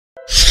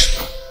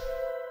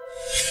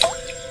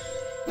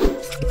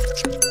You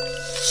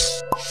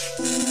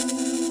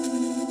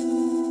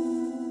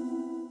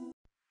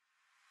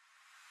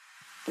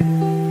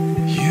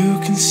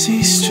can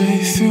see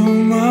straight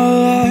through my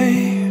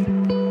life.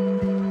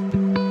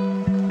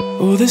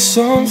 Oh, there's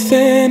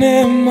something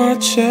in my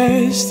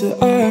chest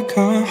that I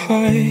can't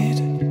hide.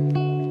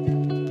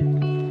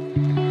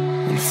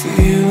 When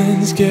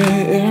feelings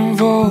get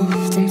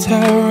involved, I'm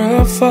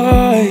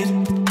terrified.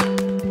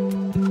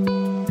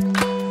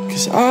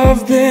 'Cause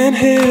I've been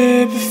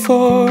here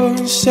before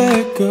and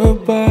said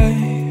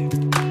goodbye.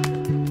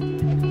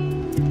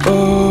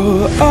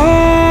 Oh,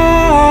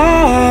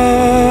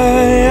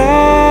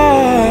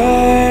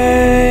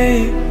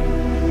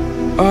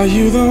 are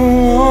you the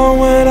one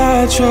when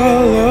I try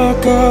to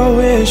look I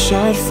wish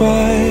I'd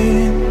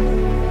find?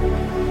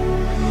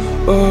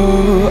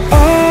 Oh,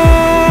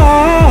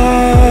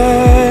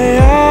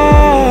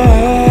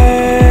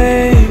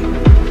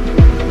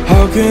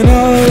 how can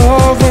I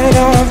love when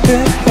I've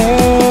been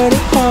hurt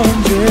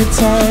 100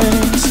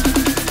 times?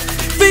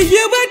 For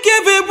you I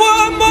give it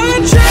one more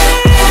try.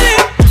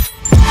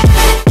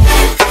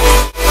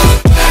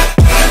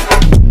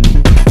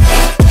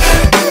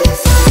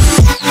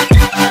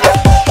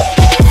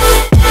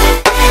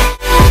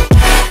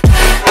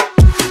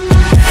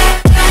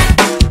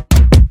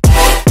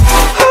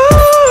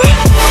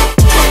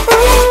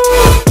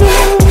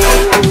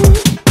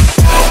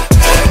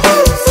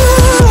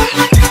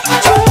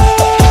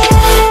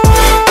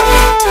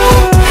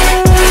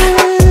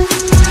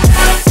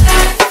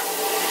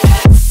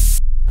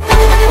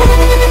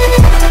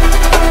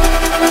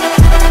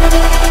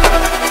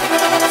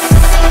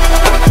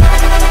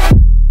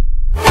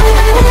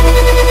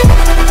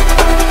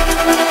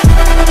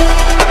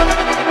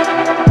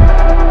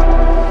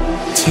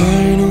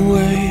 Turn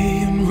away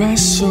and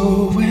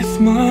wrestle with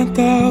my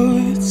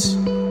doubts.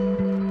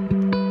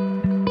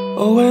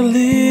 Oh, I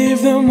leave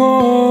them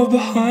all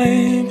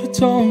behind, but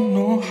don't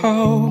know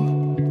how.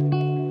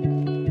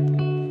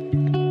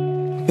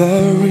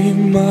 Bury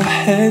my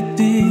head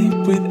deep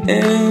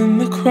within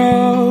the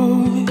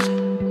crowd,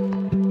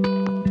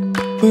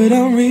 but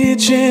I'm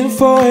reaching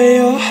for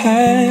your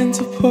hand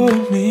to pull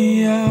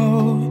me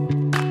out.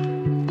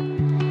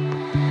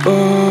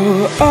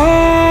 Oh,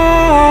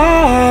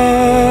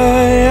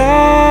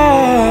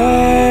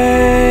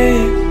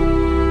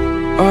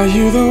 are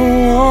you the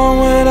one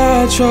when I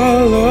try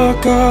to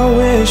look I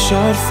wish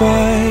I'd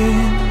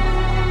find?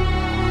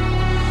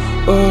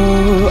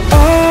 Oh,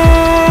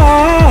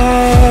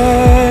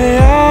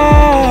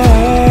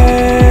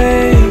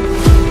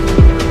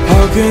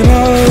 how can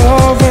I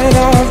love when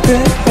I've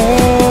been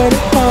hurt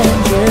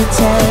 100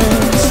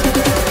 times?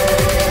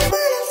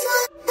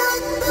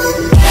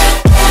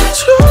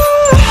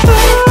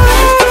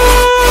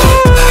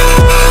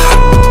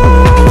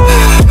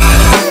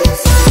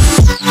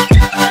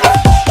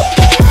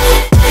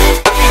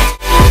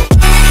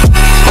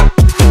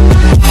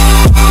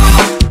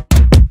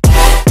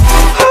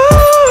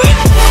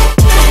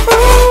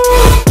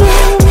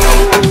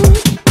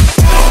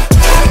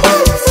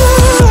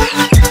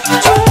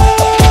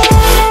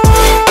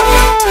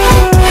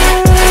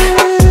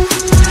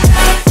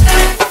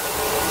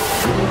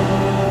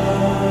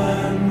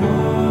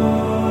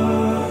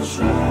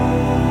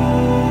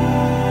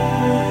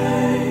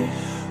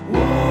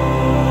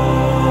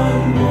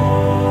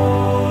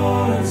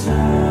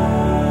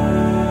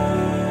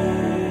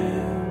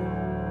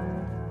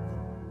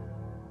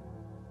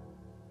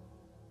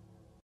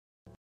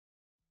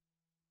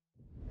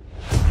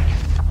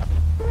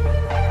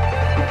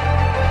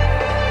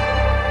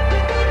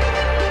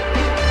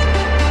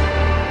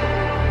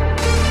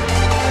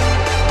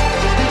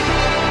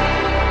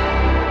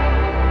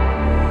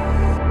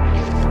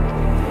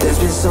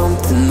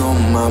 Something on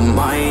my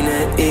mind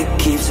and it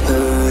keeps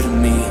hurting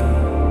me.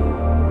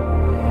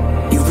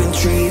 You've been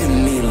treating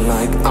me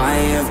like I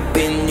have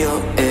been your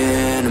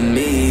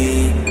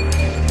enemy.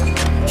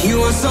 You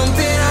are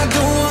something I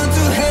don't want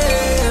to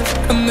have.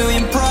 A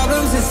million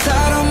problems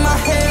inside of my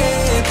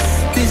head.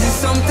 This is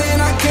something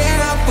I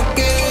cannot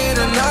forget.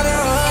 Another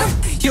one.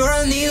 You're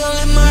a needle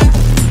in my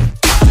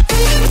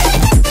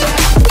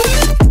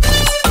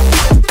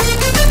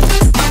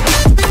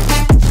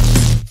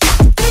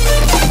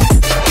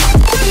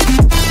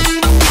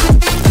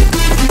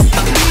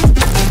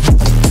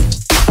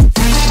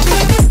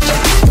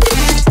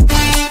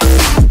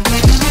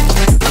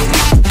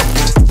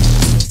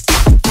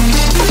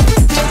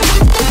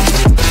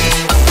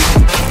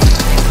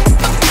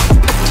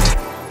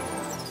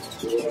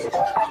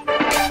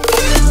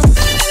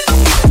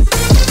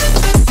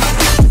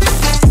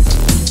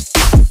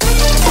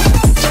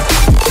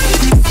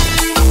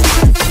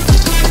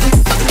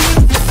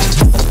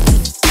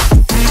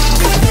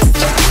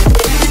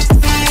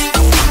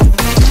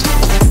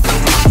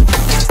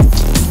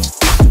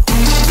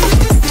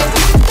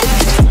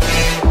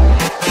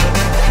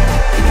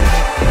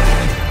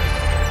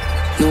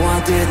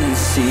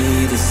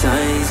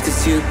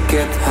you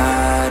kept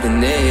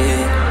hiding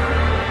it.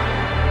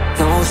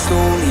 Now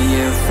slowly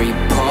every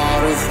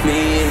part of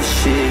me is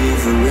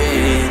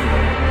shivering.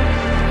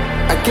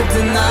 I kept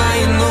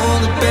denying all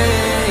the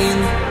pain.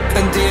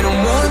 didn't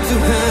want to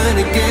hurt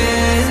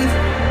again.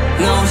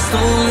 Now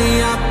slowly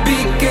I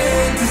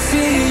began to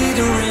see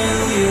the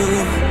real you.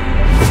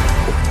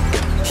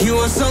 You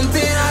are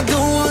something I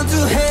don't want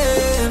to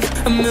have.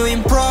 A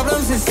million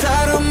problems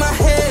inside of my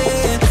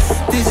head.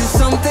 This is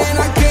something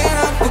I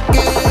cannot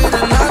forget.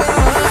 Another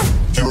one.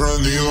 You're a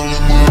needle in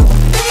my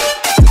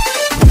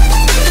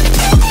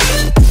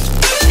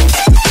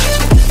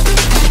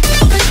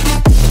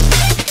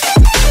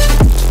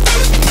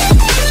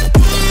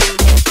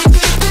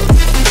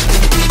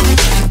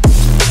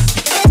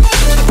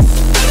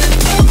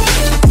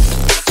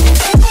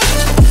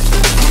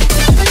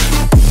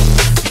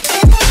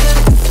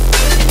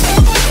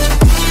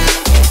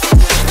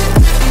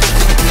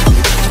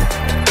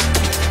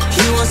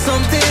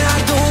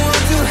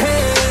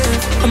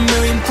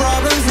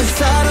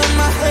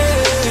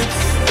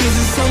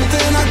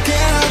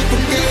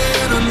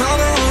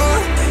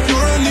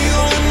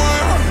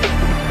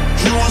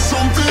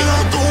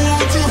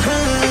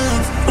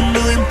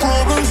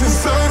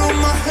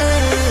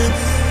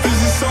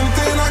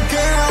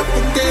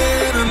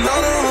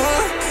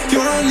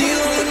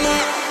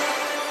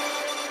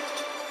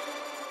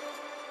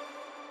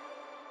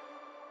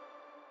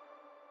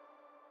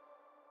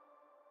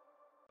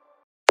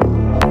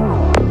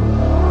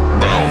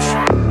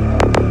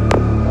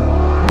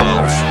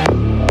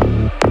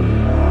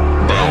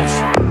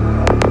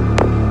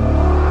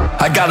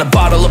I got a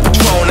bottle of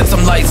Patron and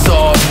some lights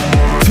off.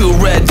 Two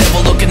red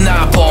devil looking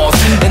eyeballs.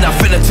 And I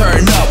finna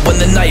turn up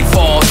when the night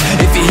falls.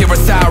 If you hear a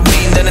siren,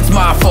 then it's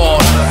my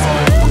fault.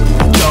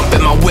 Jump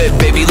in my whip,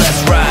 baby,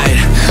 let's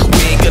ride.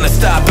 We ain't gonna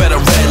stop at a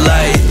red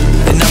light.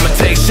 And I'ma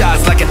take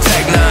shots like a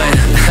Tech 9.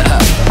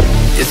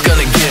 It's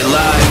gonna get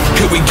live.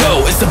 Here we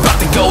go, it's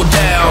about to go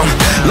down.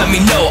 Let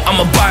me know,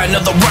 I'ma buy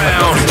another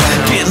round.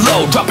 Get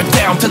low, drop it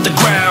down to the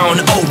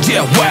ground. Oh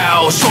yeah,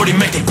 wow, shorty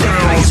make it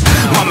bounce.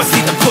 Mama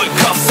see the put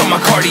cuffs on my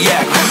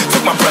cardiac.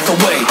 Took my breath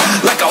away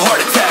like a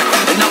heart attack.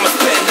 And I'ma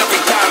spend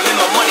every dime and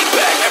my money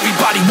back.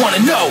 Everybody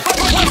wanna know.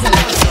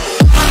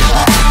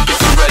 If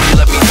you're ready,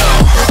 let me know.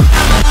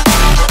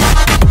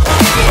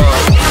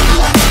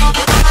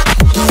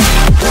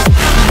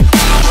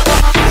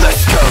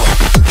 Let's go.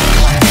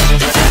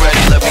 If you're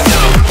ready, let me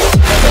know.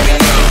 Let me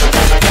know.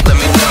 Let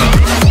me know.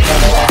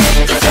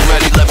 If you're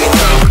ready, let me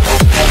know.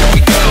 Here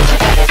we go.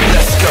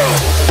 Let's go.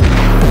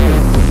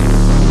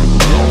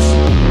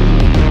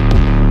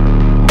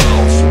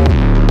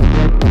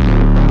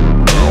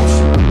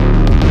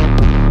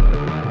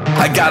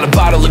 I got a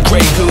bottle of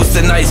Grey Goose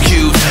and ice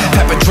cubes.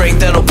 Have a drink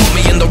that'll put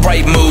me in the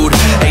right mood.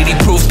 80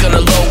 proof's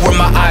gonna lower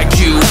my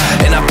IQ.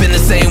 And I've been the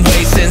same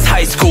way since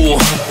high school.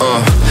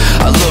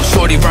 I look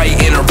shorty right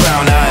in her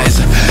brown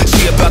eyes.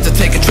 She about to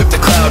take a trip to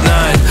Cloud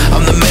 9.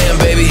 I'm the man,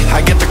 baby,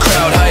 I get the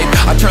crowd hype.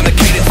 I turn the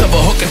cadence of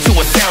a hook into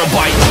a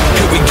soundbite.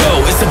 Here we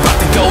go, it's about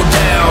to go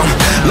down.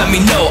 Let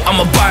me know,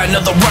 I'ma buy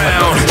another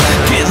round.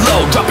 Get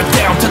low, drop it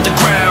down to the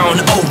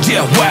ground. Oh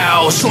yeah,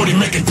 wow, shorty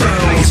make it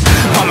bounce.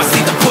 Mama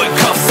see the put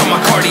cuffs on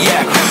my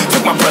cardiac.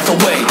 Took my breath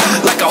away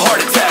like a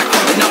heart attack.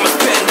 And I'ma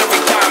spend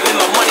every dime and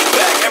my money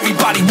back.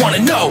 Everybody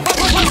wanna know.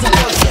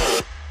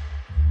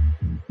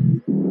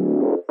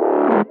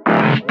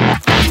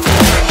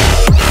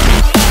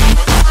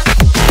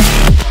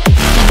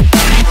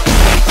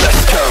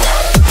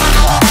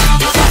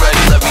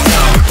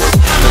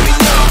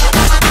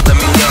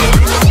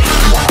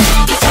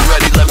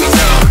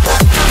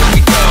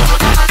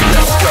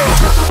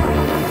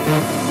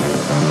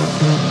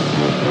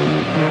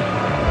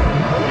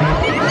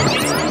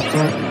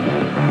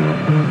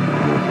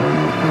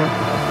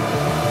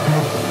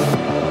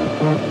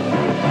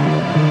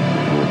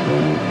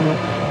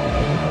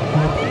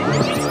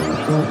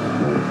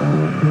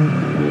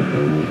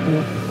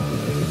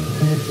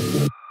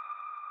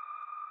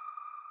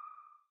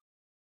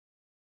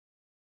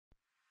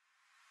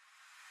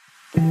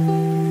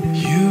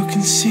 You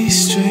can see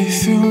straight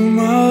through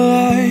my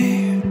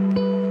light.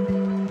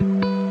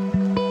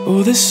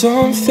 Oh, there's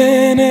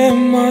something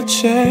in my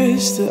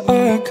chest that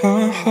I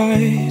can't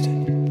hide.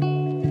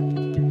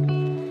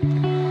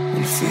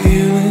 When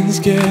feelings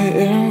get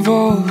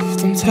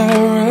involved, I'm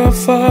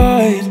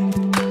terrified.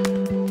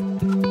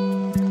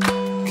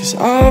 'Cause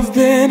I've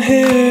been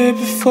here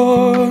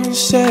before and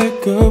said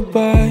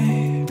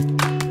goodbye.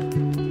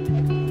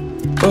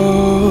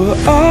 Oh,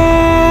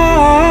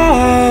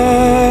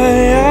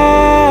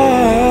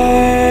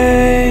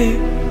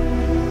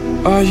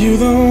 are you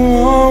the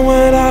one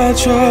when I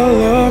try to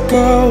look, I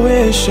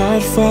wish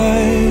I'd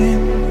find?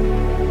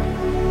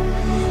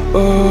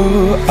 Oh,